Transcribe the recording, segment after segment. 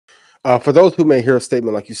For those who may hear a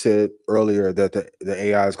statement like you said earlier that the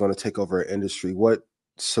AI is going to take over an industry, what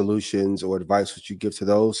solutions or advice would you give to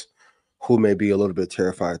those who may be a little bit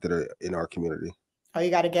terrified that are in our community? Oh, you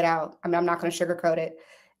got to get out. I mean, I'm not going to sugarcoat it.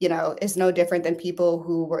 You know, it's no different than people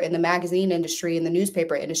who were in the magazine industry and the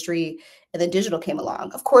newspaper industry, and then digital came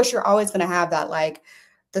along. Of course, you're always going to have that, like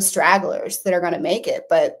the stragglers that are going to make it.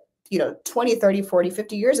 But, you know, 20, 30, 40,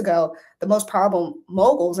 50 years ago, the most powerful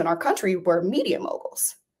moguls in our country were media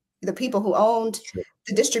moguls, the people who owned Sure.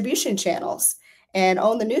 the distribution channels and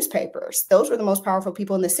owned the newspapers. Those were the most powerful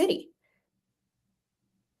people in the city.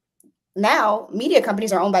 Now, media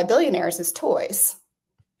companies are owned by billionaires as toys,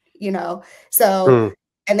 you know? So, Mm,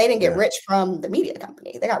 and they didn't get yeah. rich from the media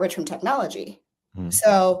company. They got rich from technology. Hmm.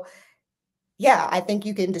 So, yeah, I think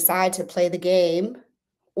you can decide to play the game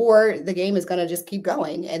or the game is going to just keep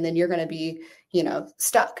going and then you're going to be, you know,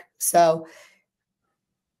 stuck. So,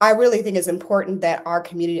 I really think it's important that our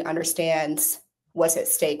community understands what's at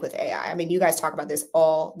stake with AI. I mean, you guys talk about this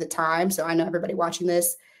all the time, so I know everybody watching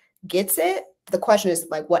this gets it. The question is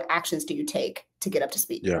like, what actions do you take to get up to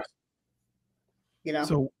speed? Yeah. You know?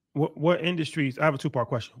 So what industries, I have a two-part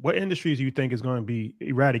question. What industries do you think is going to be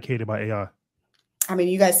eradicated by AI? I mean,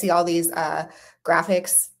 you guys see all these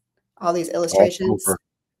graphics, all these Oh, illustrations. over.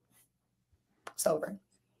 It's over.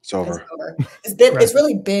 It's over. It's over. It's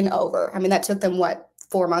really been over. I mean, that took them what,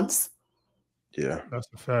 4 months? Yeah. That's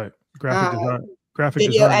a fact. Graphic design, graphic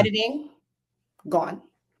Video design. editing, gone.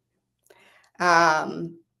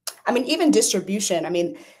 I mean, even distribution. I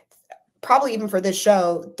mean, probably even for this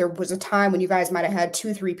show, there was a time when you guys might have had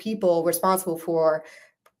 2, 3 people responsible for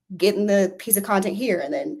getting the piece of content here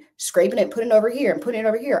and then scraping it, putting it over here and putting it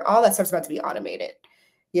over here. All that stuff's about to be automated.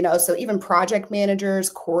 You know, so even project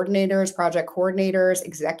managers, coordinators, project coordinators,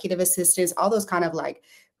 executive assistants, all those kind of like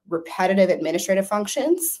repetitive administrative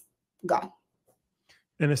functions, gone.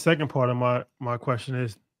 And the second part of my question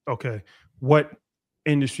is, okay, what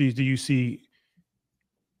industries do you see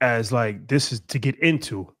as like this is to get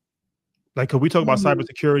into? Like, could we talk about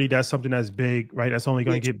cybersecurity? That's something that's big, right? That's only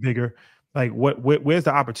going to get bigger. Like, where's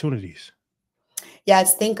the opportunities? Yeah,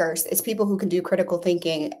 it's thinkers. It's people who can do critical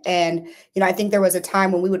thinking. And, you know, I think there was a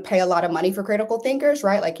time when we would pay a lot of money for critical thinkers,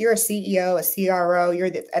 right? Like you're a CEO, a CRO,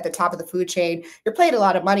 you're at the top of the food chain. You're paid a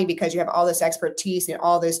lot of money because you have all this expertise and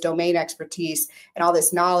all this domain expertise and all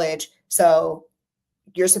this knowledge. So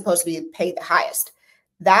you're supposed to be paid the highest.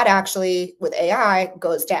 That actually with AI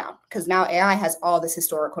goes down because now AI has all this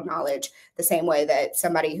historical knowledge the same way that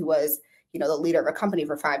somebody who was, you know, the leader of a company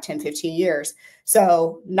for 5, 10, 15 years.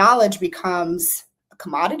 So knowledge becomes a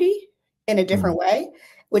commodity in a different way,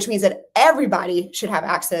 which means that everybody should have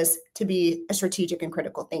access to be a strategic and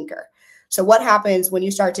critical thinker. So what happens when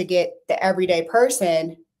you start to get the everyday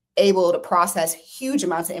person able to process huge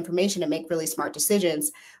amounts of information and make really smart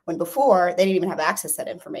decisions when before they didn't even have access to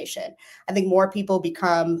that information? I think more people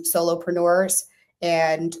become solopreneurs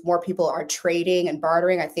and more people are trading and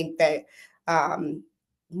bartering. I think that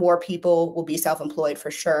more people will be self-employed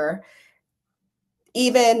for sure.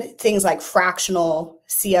 Even things like fractional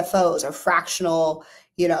CFOs or fractional,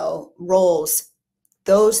 you know, roles,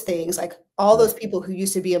 those things, like all those people who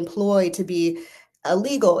used to be employed to be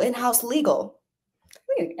illegal, in-house legal.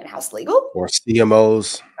 In-house legal Or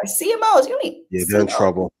CMOs. or CMOs. You need Yeah, they're in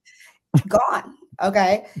trouble. Gone.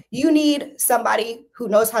 Okay. You need somebody who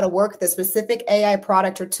knows how to work the specific AI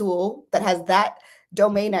product or tool that has that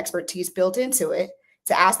domain expertise built into it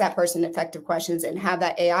to ask that person effective questions and have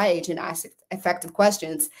that AI agent ask effective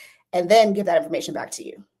questions and then give that information back to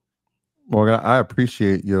you. Morgan, I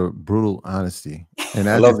appreciate your brutal honesty. And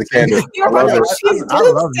I love the candor. You're like, she's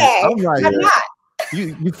doomsday. I'm like, I'm not.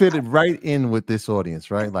 You fit it right in with this audience,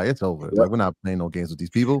 right? Like it's over. Yep. Like we're not playing no games with these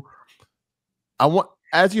people.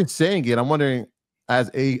 As you're saying it, I'm wondering, as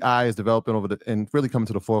AI is developing and really coming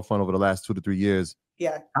to the forefront over the last 2 to 3 years,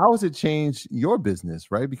 how has it changed your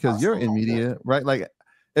business, right? Because you're in media, right? Like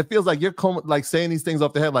it feels like you're like saying these things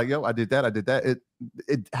off the head, like, yo, I did that.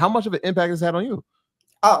 How much of an impact has it had on you?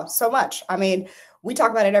 Oh, so much. I mean, we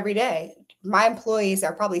talk about it every day. My employees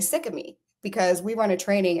are probably sick of me because we run a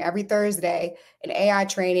training every Thursday, an AI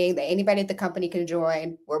training that anybody at the company can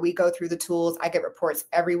join, where we go through the tools. I get reports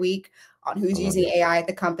every week on who's using AI at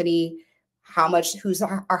the company, who's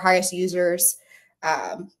our highest users.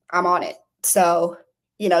 I'm on it. So,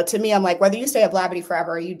 you know, to me, I'm like, whether you stay at Blavity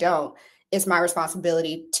forever or you don't, it's my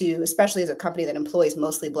responsibility to, especially as a company that employs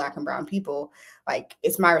mostly Black and brown people, like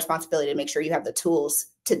it's my responsibility to make sure you have the tools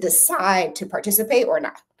to decide to participate or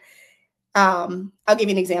not. I'll give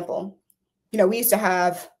you an example. You know, we used to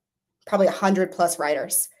have probably 100+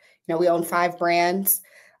 writers. You know, we own 5 brands.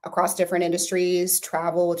 across different industries,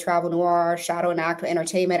 travel with Travel Noir, Shadow and Act with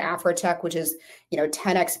entertainment, Afrotech, which is,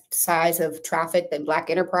 10x size of traffic than Black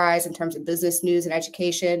enterprise in terms of business news and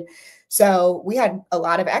education. So we had a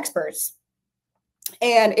lot of experts,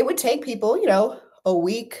 and it would take people, a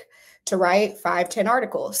week to write 5-10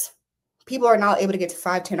 articles. People are now able to get to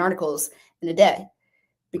 5-10 articles in a day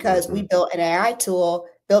because we built an AI tool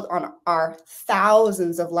built on our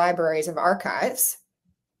thousands of libraries of archives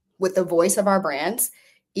with the voice of our brands.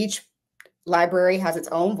 Each library has its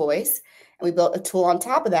own voice. And we built a tool on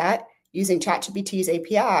top of that using ChatGPT's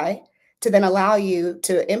API to then allow you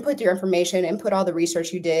to input your information, input all the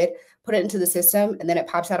research you did, put it into the system, and then it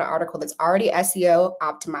pops out an article that's already SEO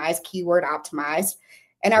optimized, keyword optimized,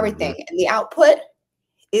 and everything. And the output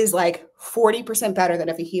is like 40% better than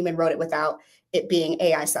if a human wrote it without it being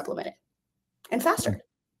AI supplemented, and faster.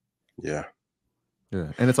 Yeah.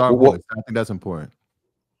 And it's our voice. I think that's important.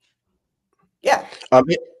 Yeah.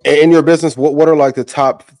 In your business, what are like the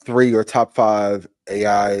top 3 or top 5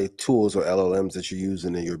 AI tools or LLMs that you're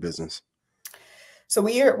using in your business? So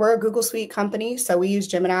we're a Google Suite company. So we use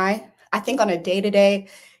Gemini. I think on a day-to-day,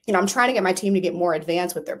 I'm trying to get my team to get more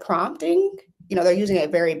advanced with their prompting. They're using it at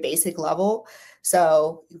a very basic level.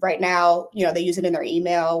 So right now, they use it in their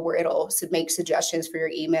email where it'll make suggestions for your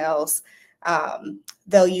emails.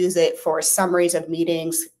 They'll use it for summaries of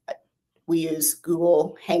meetings. We use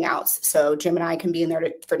Google Hangouts. So Gemini can be in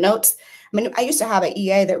there for notes. I used to have an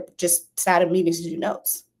EA that just sat in meetings to do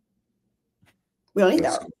notes. We don't need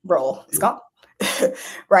that role. It's gone.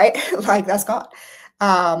 Right? Like that's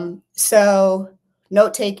gone. So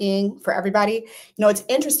note-taking for everybody. What's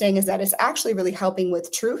interesting is that it's actually really helping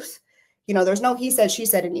with truth. There's no he said, she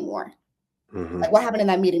said anymore. Like what happened in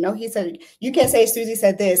that meeting? No, he said, you can't say Susie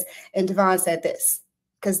said this and Devon said this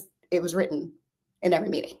because it was written in every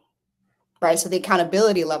meeting, right? So the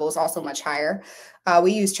accountability level is also much higher.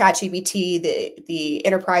 We use ChatGPT, the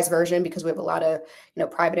enterprise version, because we have a lot of,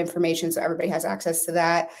 private information. So everybody has access to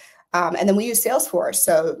that. And then we use Salesforce.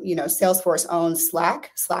 So, Salesforce owns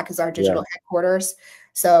Slack. Slack is our digital headquarters.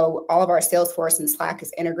 So all of our Salesforce and Slack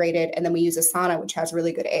is integrated. And then we use Asana, which has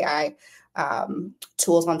really good AI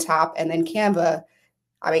tools on top. And then Canva.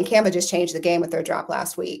 Canva just changed the game with their drop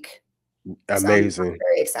last week. Amazing. So I'm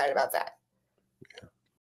very excited about that.